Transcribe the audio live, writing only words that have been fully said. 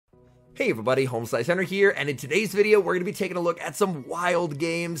Hey everybody, HomeSliceHenry here, and in today's video we're going to be taking a look at some wild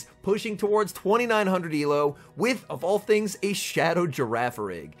games pushing towards 2900 ELO with, of all things, a Shadow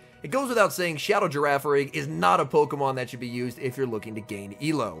Girafarig. It goes without saying, Shadow Girafarig is not a Pokemon that should be used if you're looking to gain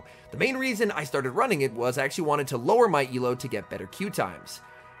ELO. The main reason I started running it was I actually wanted to lower my ELO to get better Q times.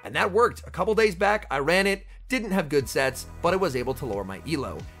 And that worked. A couple days back, I ran it, didn't have good sets, but I was able to lower my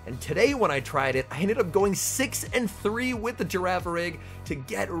ELO. And today when I tried it, I ended up going 6-3 with the Girafarig to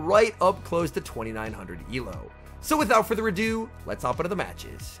get right up close to 2900 ELO. So without further ado, let's hop into the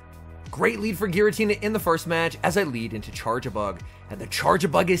matches. Great lead for Giratina in the first match as I lead into Charjabug, and the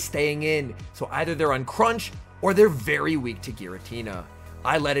Charjabug is staying in, so either they're on Crunch or they're very weak to Giratina.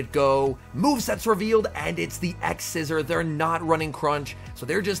 I let it go, moveset's revealed, and it's the X-Scissor. They're not running Crunch, so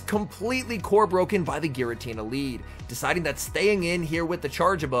they're just completely core broken by the Giratina lead, deciding that staying in here with the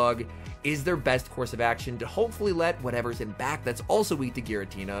Charjabug is their best course of action to hopefully let whatever's in back that's also weak to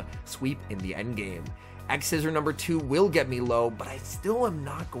Giratina sweep in the endgame. X-Scissor number 2 will get me low, but I still am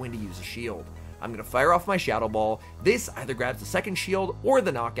not going to use a shield. I'm going to fire off my Shadow Ball. This either grabs the second shield or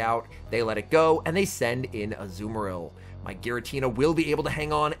the knockout. They let it go, and they send in a Azumarill. My Giratina will be able to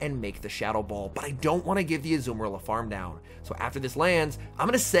hang on and make the Shadow Ball, but I don't want to give the Azumarill a farm down. So after this lands, I'm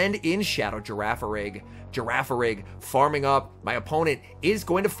going to send in Shadow Girafarig. Girafarig farming up. My opponent is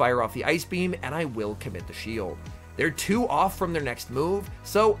going to fire off the Ice Beam, and I will commit the shield. They're 2 off from their next move,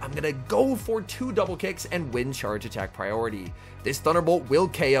 so I'm going to go for 2 double kicks and win charge attack priority. This Thunderbolt will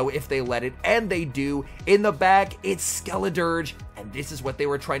KO if they let it, and they do. In the back, it's Skeledirge, and this is what they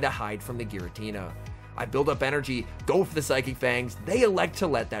were trying to hide from the Giratina. I build up energy, go for the Psychic Fangs. They elect to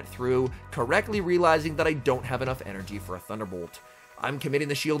let that through, correctly realizing that I don't have enough energy for a Thunderbolt. I'm committing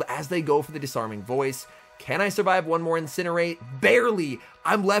the shield as they go for the Disarming Voice. Can I survive one more Incinerate? Barely!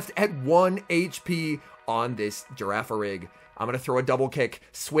 I'm left at 1 HP on this Girafarig. I'm going to throw a double kick,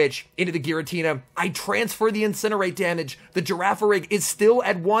 switch into the Giratina. I transfer the Incinerate damage. The Girafarig is still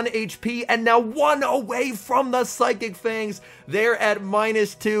at 1 HP and now 1 away from the Psychic Fangs. They're at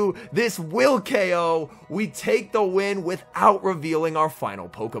 -2. This will KO. We take the win without revealing our final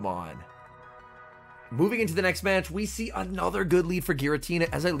Pokemon. Moving into the next match, we see another good lead for Giratina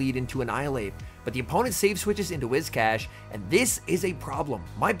as I lead into Annihilate, but the opponent save switches into Whiscash, and this is a problem.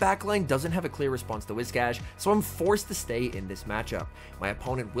 My backline doesn't have a clear response to Whiscash, so I'm forced to stay in this matchup. My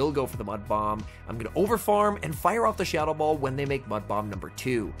opponent will go for the Mud Bomb. I'm going to overfarm and fire off the Shadow Ball when they make Mud Bomb number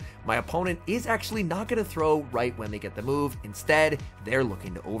 2. My opponent is actually not going to throw right when they get the move. Instead, they're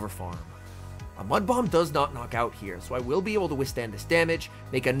looking to overfarm. A Mud Bomb does not knock out here, so I will be able to withstand this damage,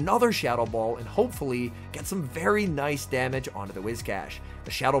 make another Shadow Ball, and hopefully get some very nice damage onto the Whiscash. The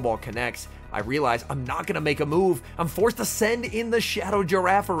Shadow Ball connects. I realize I'm not going to make a move. I'm forced to send in the Shadow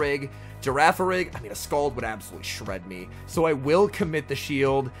Girafarig. A Scald would absolutely shred me, so I will commit the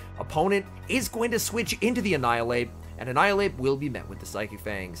shield. Opponent is going to switch into the Annihilate, and Annihilate will be met with the Psychic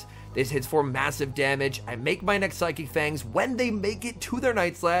Fangs. This hits for massive damage. I make my next Psychic Fangs when they make it to their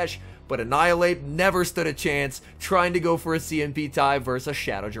Night Slash, but Annihilate never stood a chance trying to go for a CMP tie versus a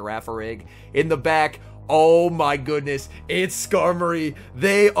Shadow Girafarig. In the back, oh my goodness, it's Skarmory.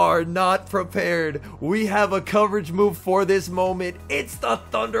 They are not prepared. We have a coverage move for this moment. It's the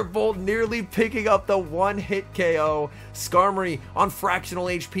Thunderbolt, nearly picking up the one-hit KO. Skarmory on fractional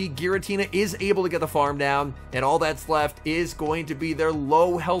HP. Giratina is able to get the farm down, and all that's left is going to be their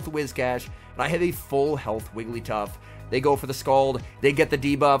low health Whiscash, and I have a full health Wigglytuff. They go for the Scald, they get the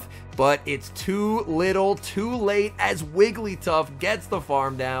debuff, but it's too little, too late as Wigglytuff gets the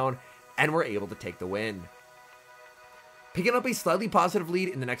farm down, and we're able to take the win. Picking up a slightly positive lead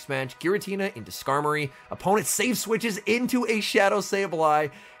in the next match, Giratina into Skarmory. Opponent save switches into a Shadow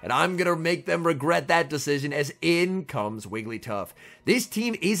Sableye, and I'm going to make them regret that decision as in comes Wigglytuff. This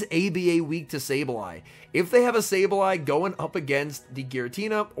team is ABA weak to Sableye. If they have a Sableye going up against the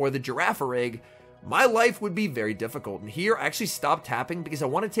Giratina or the Girafarig, my life would be very difficult, and here I actually stopped tapping because I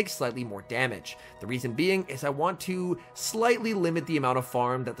want to take slightly more damage. The reason being is I want to slightly limit the amount of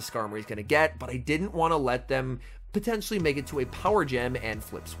farm that the Skarmory is going to get, but I didn't want to let them potentially make it to a Power Gem and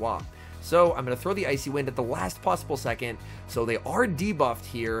flip swap. So I'm going to throw the Icy Wind at the last possible second, so they are debuffed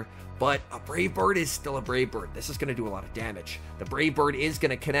here, but a Brave Bird is still a Brave Bird. This is going to do a lot of damage. The Brave Bird is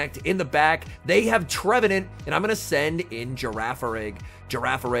going to connect in the back. They have Trevenant, and I'm going to send in Girafarig.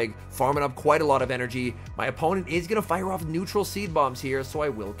 Girafarig farming up quite a lot of energy. My opponent is going to fire off neutral Seed Bombs here, so I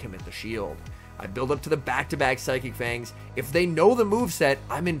will commit the shield. I build up to the back-to-back Psychic Fangs. If they know the moveset,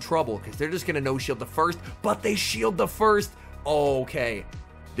 I'm in trouble because they're just going to no-shield the first, but they shield the first. Okay,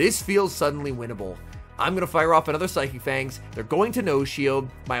 this feels suddenly winnable. I'm going to fire off another Psychic Fangs. They're going to no shield.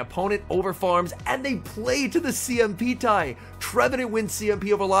 My opponent overfarms, and they play to the CMP tie. Trevenant wins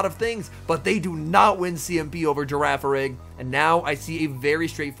CMP over a lot of things, but they do not win CMP over Girafarig. And now I see a very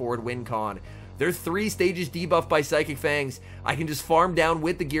straightforward win con. They're 3 stages debuffed by Psychic Fangs. I can just farm down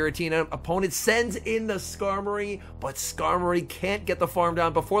with the Giratina. Opponent sends in the Skarmory, but Skarmory can't get the farm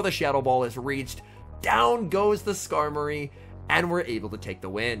down before the Shadow Ball is reached. Down goes the Skarmory, and we're able to take the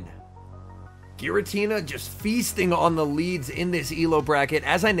win. Giratina just feasting on the leads in this ELO bracket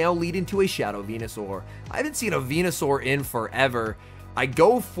as I now lead into a Shadow Venusaur. I haven't seen a Venusaur in forever. I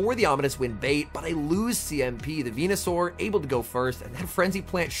go for the Ominous Wind bait, but I lose CMP. The Venusaur able to go first, and that Frenzy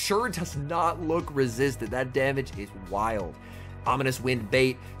Plant sure does not look resisted. That damage is wild. Ominous Wind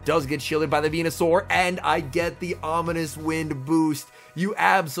bait does get shielded by the Venusaur, and I get the Ominous Wind boost. You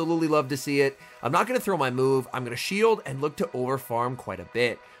absolutely love to see it. I'm not going to throw my move. I'm going to shield and look to overfarm quite a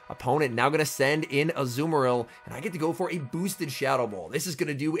bit. Opponent now going to send in a Azumarill, and I get to go for a boosted Shadow Ball. This is going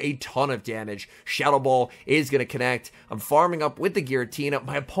to do a ton of damage. Shadow Ball is going to connect. I'm farming up with the Giratina.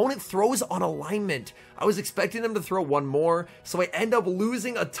 My opponent throws on alignment. I was expecting them to throw one more, so I end up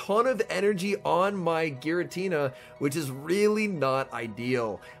losing a ton of energy on my Giratina, which is really not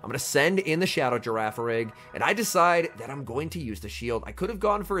ideal. I'm going to send in the Shadow Girafarig, and I decide that I'm going to use the shield. I could have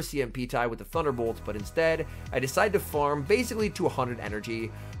gone for a CMP tie with the Thunderbolt, but instead, I decide to farm basically to 100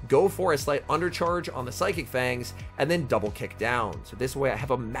 energy, go for a slight undercharge on the Psychic Fangs, and then double kick down. So this way I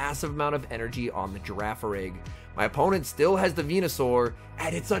have a massive amount of energy on the Girafarig. My opponent still has the Venusaur,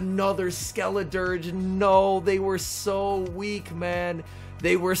 and it's another Skeledirge. No, they were so weak, man.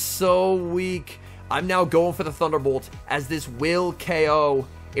 They were so weak. I'm now going for the Thunderbolt, as this will KO.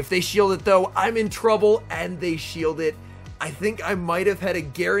 If they shield it though, I'm in trouble, and they shield it. I think I might have had a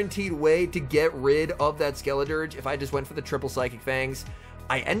guaranteed way to get rid of that Skeledirge if I just went for the triple Psychic Fangs.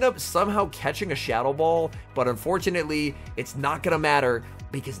 I end up somehow catching a Shadow Ball, but unfortunately, it's not going to matter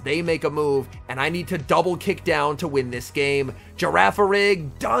because they make a move, and I need to double kick down to win this game. Girafarig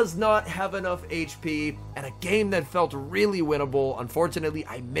does not have enough HP, and a game that felt really winnable. Unfortunately,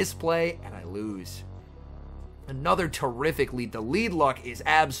 I misplay, and I lose. Another terrific lead. The lead luck is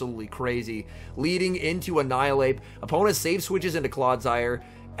absolutely crazy. Leading into Annihilate, opponent save switches into Clodsire,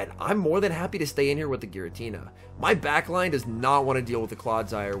 and I'm more than happy to stay in here with the Giratina. My backline does not want to deal with the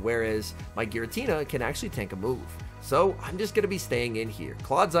Clodsire, whereas my Giratina can actually tank a move. So I'm just going to be staying in here.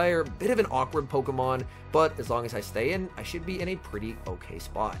 Clodsire, bit of an awkward Pokemon, but as long as I stay in, I should be in a pretty okay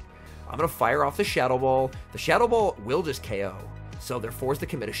spot. I'm going to fire off the Shadow Ball. The Shadow Ball will just KO. So they're forced to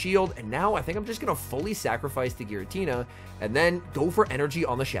commit a shield, and now I think I'm just going to fully sacrifice the Giratina and then go for energy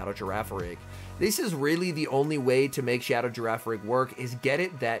on the Shadow Girafarig. This is really the only way to make Shadow Girafarig work, is get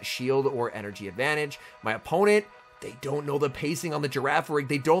it that shield or energy advantage. My opponent, they don't know the pacing on the Girafarig.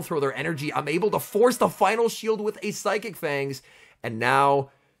 They don't throw their energy. I'm able to force the final shield with a Psychic Fangs, and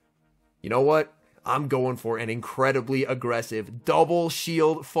now, you know what? I'm going for an incredibly aggressive double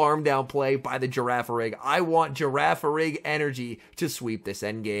shield farm down play by the Girafarig. I want Girafarig energy to sweep this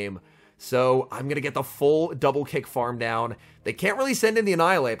endgame. So I'm going to get the full double kick farm down. They can't really send in the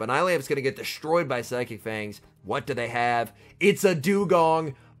Annihilate. Annihilate is going to get destroyed by Psychic Fangs. What do they have? It's a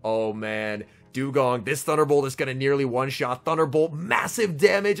Dugong. Oh man. Dugong, this Thunderbolt is going to nearly one-shot. Thunderbolt, massive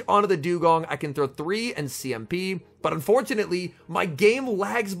damage onto the Dugong. I can throw 3 and CMP, but unfortunately, my game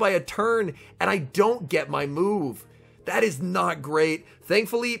lags by a turn, and I don't get my move. That is not great.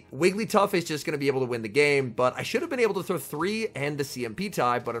 Thankfully, Wigglytuff is just going to be able to win the game, but I should have been able to throw 3 and the CMP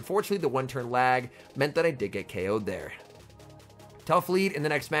tie, but unfortunately, the one-turn lag meant that I did get KO'd there. Tough lead in the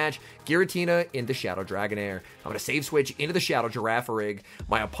next match. Giratina into Shadow Dragonair. I'm going to save switch into the Shadow Girafarig.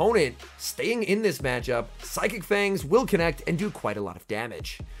 My opponent, staying in this matchup, Psychic Fangs will connect and do quite a lot of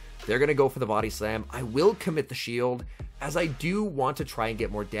damage. They're going to go for the Body Slam. I will commit the shield, as I do want to try and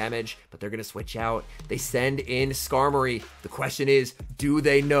get more damage, but they're going to switch out. They send in Skarmory. The question is, do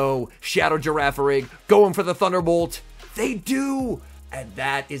they know Shadow Girafarig going for the Thunderbolt? They do! And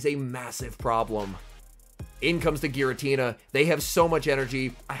that is a massive problem. In comes the Giratina. They have so much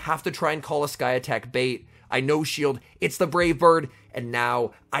energy. I have to try and call a Sky Attack bait. I no shield. It's the Brave Bird. And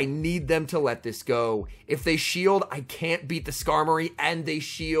now I need them to let this go. If they shield, I can't beat the Skarmory, and they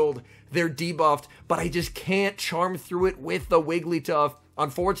shield. They're debuffed, but I just can't charm through it with the Wigglytuff.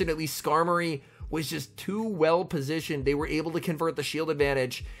 Unfortunately, Skarmory was just too well positioned. They were able to convert the shield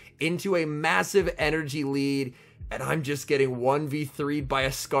advantage into a massive energy lead. And I'm just getting 1v3'd by a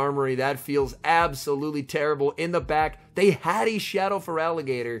Skarmory. That feels absolutely terrible. In the back, they had a Shadow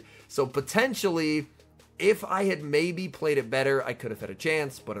Feraligatr. So potentially, if I had maybe played it better, I could have had a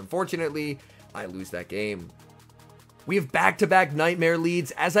chance. But unfortunately, I lose that game. We have back-to-back Nightmare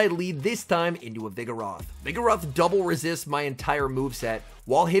leads as I lead this time into a Vigoroth. Vigoroth double resists my entire moveset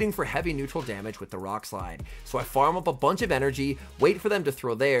while hitting for heavy neutral damage with the Rock Slide. So I farm up a bunch of energy, wait for them to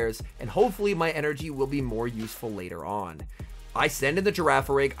throw theirs, and hopefully my energy will be more useful later on. I send in the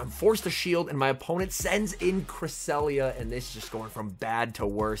Girafarig, I'm forced to shield, and my opponent sends in Cresselia, and this is just going from bad to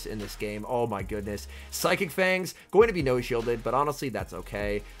worse in this game. Oh my goodness. Psychic Fangs, going to be no-shielded, but honestly, that's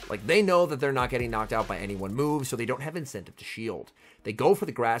okay. Like, they know that they're not getting knocked out by any one move, so they don't have incentive to shield. They go for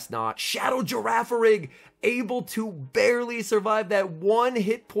the Grass Knot. Shadow Girafarig, able to barely survive that one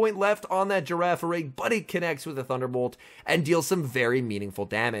hit point left on that Girafarig, but it connects with a Thunderbolt and deals some very meaningful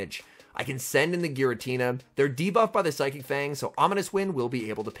damage. I can send in the Giratina. They're debuffed by the Psychic Fang, so Ominous Wind will be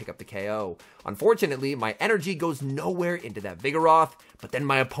able to pick up the KO. Unfortunately, my energy goes nowhere into that Vigoroth, but then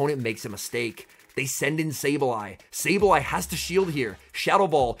my opponent makes a mistake. They send in Sableye. Sableye has to shield here. Shadow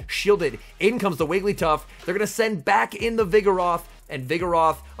Ball, shielded. In comes the Wigglytuff. They're going to send back in the Vigoroth, and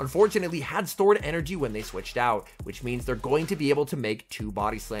Vigoroth, unfortunately, had stored energy when they switched out, which means they're going to be able to make 2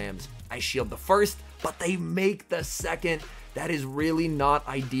 Body Slams. I shield the first, but they make the second. That is really not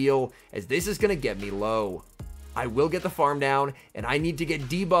ideal, as this is going to get me low. I will get the farm down, and I need to get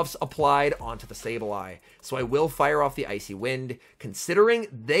debuffs applied onto the Sableye. So I will fire off the Icy Wind. Considering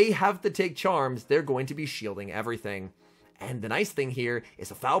they have to take charms, they're going to be shielding everything. And the nice thing here is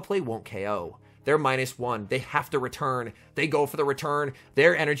a foul play won't KO. They're -1. They have to return. They go for the return.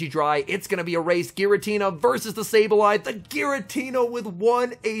 Their energy dry. It's going to be a race. Giratina versus the Sableye. The Giratina with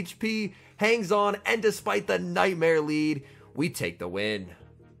 1 HP hangs on, and despite the Nightmare lead, we take the win.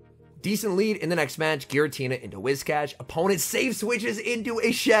 Decent lead in the next match. Giratina into Whiscash. Opponent save switches into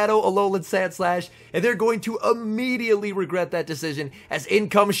a Shadow Alolan Sandslash, and they're going to immediately regret that decision as in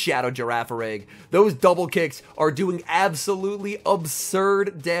comes Shadow Girafarig. Those double kicks are doing absolutely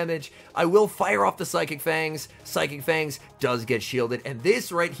absurd damage. I will fire off the Psychic Fangs. Psychic Fangs does get shielded, and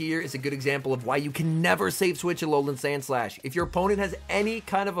this right here is a good example of why you can never save switch Alolan Sandslash. If your opponent has any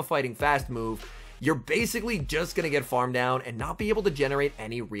kind of a fighting fast move, you're basically just going to get farmed down and not be able to generate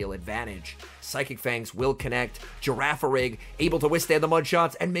any real advantage. Psychic Fangs will connect. Girafarig able to withstand the mud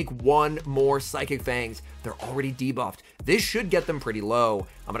shots and make 1 more Psychic Fangs. They're already debuffed. This should get them pretty low.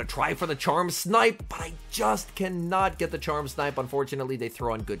 I'm going to try for the Charm Snipe, but I just cannot get the Charm Snipe. Unfortunately, they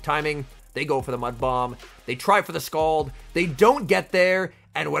throw on good timing. They go for the Mud Bomb. They try for the Scald. They don't get there,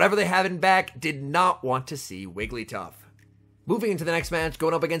 and whatever they have in back did not want to see Wigglytuff. Moving into the next match,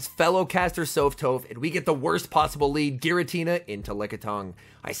 going up against fellow caster Softove, and we get the worst possible lead, Giratina into Lickitung.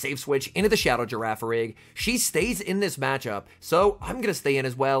 I save switch into the Shadow Girafarig. She stays in this matchup, so I'm going to stay in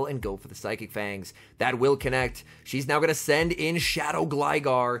as well and go for the Psychic Fangs. That will connect. She's now going to send in Shadow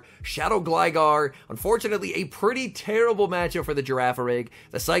Gligar. Shadow Gligar, unfortunately, a pretty terrible matchup for the Girafarig.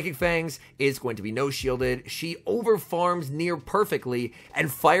 The Psychic Fangs is going to be no-shielded. She overfarms near perfectly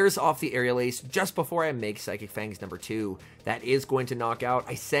and fires off the Aerial Ace just before I make Psychic Fangs number 2. That is going to knock out.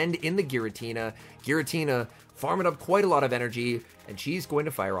 I send in the Giratina. Giratina farming up quite a lot of energy, and she's going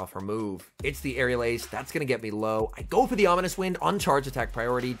to fire off her move. It's the Aerial Ace. That's going to get me low. I go for the Ominous Wind on charge attack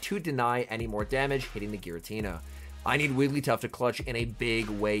priority to deny any more damage hitting the Giratina. I need Wigglytuff to clutch in a big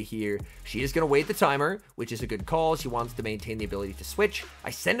way here. She is going to wait the timer, which is a good call. She wants to maintain the ability to switch. I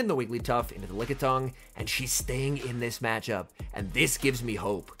send in the Wigglytuff into the Lickitung, and she's staying in this matchup, and this gives me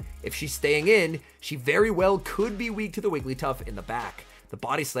hope. If she's staying in, she very well could be weak to the Wigglytuff in the back. The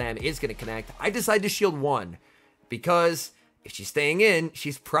Body Slam is going to connect. I decide to shield 1 because if she's staying in,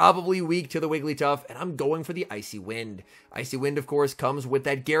 she's probably weak to the Wigglytuff, and I'm going for the Icy Wind. Icy Wind, of course, comes with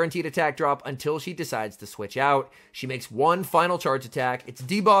that guaranteed attack drop until she decides to switch out. She makes 1 final charge attack. It's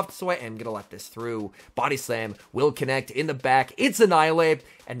debuffed, so I am going to let this through. Body Slam will connect in the back. It's Annihilate,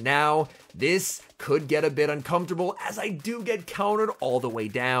 and now this could get a bit uncomfortable as I do get countered all the way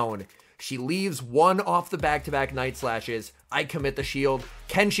down. She leaves 1 off the back-to-back Night Slashes. I commit the shield.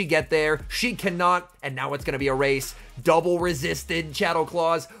 Can she get there? She cannot, and now it's going to be a race. Double resisted Shadow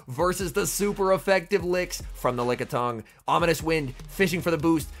Claws versus the super effective Licks from the Lickitung. Ominous Wind fishing for the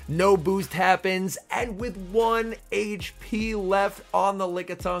boost. No boost happens, and with 1 HP left on the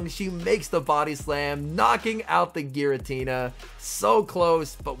Lickitung, she makes the Body Slam, knocking out the Giratina. So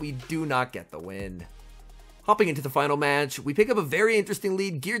close, but we do not get the win. Hopping into the final match, we pick up a very interesting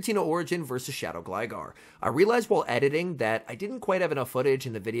lead, Giratina Origin versus Shadow Gligar. I realized while editing that I didn't quite have enough footage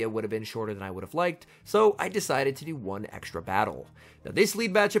and the video would have been shorter than I would have liked, so I decided to do 1 extra battle. Now this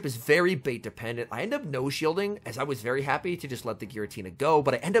lead matchup is very bait dependent. I end up no-shielding as I was very happy to just let the Giratina go,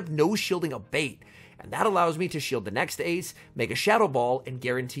 but I end up no-shielding a bait. And that allows me to shield the next ace, make a Shadow Ball, and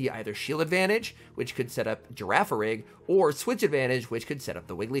guarantee either shield advantage, which could set up Girafarig, or switch advantage, which could set up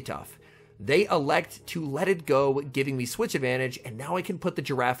the Wigglytuff. They elect to let it go, giving me switch advantage, and now I can put the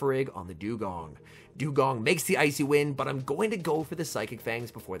Girafarig on the Dugong. Dugong makes the Icy Wind, but I'm going to go for the Psychic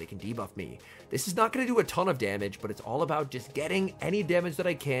Fangs before they can debuff me. This is not going to do a ton of damage, but it's all about just getting any damage that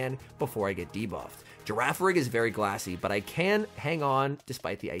I can before I get debuffed. Girafarig is very glassy, but I can hang on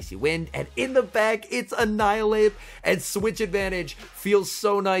despite the Icy Wind, and in the back, it's Annihilate, and switch advantage feels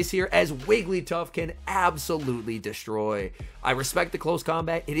so nice here as Wigglytuff can absolutely destroy. I respect the close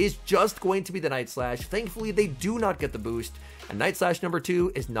combat. It is just going to be the Night Slash. Thankfully, they do not get the boost, and Night Slash number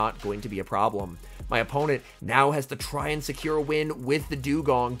 2 is not going to be a problem. My opponent now has to try and secure a win with the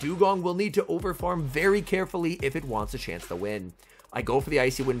Dugong. Dugong will need to overfarm very carefully if it wants a chance to win. I go for the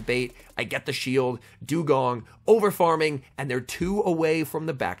Icy Wind bait, I get the shield, Dugong, overfarming, and they're 2 away from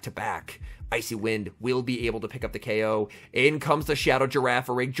the back-to-back. Icy Wind will be able to pick up the KO. In comes the Shadow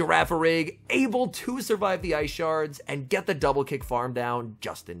Girafarig. Girafarig able to survive the Ice Shards and get the double kick farm down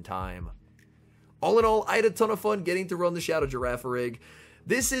just in time. All in all, I had a ton of fun getting to run the Shadow Girafarig.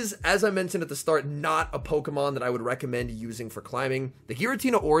 This is, as I mentioned at the start, not a Pokemon that I would recommend using for climbing. The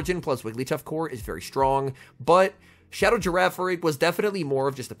Giratina Origin plus Wigglytuff core is very strong, but Shadow Girafarig was definitely more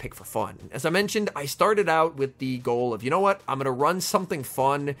of just a pick for fun. As I mentioned, I started out with the goal of, you know what, I'm going to run something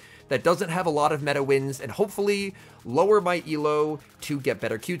fun that doesn't have a lot of meta wins and hopefully lower my ELO to get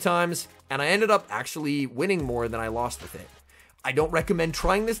better Q times, and I ended up actually winning more than I lost with it. I don't recommend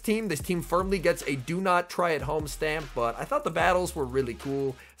trying this team. This team firmly gets a do not try at home stamp, but I thought the battles were really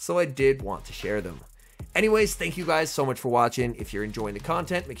cool, so I did want to share them. Anyways, thank you guys so much for watching. If you're enjoying the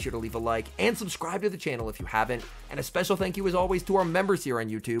content, make sure to leave a like and subscribe to the channel if you haven't. And a special thank you as always to our members here on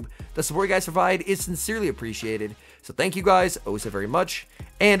YouTube. The support you guys provide is sincerely appreciated. So thank you guys oh so very much.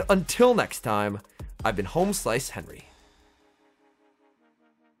 And until next time, I've been HomeSliceHenry.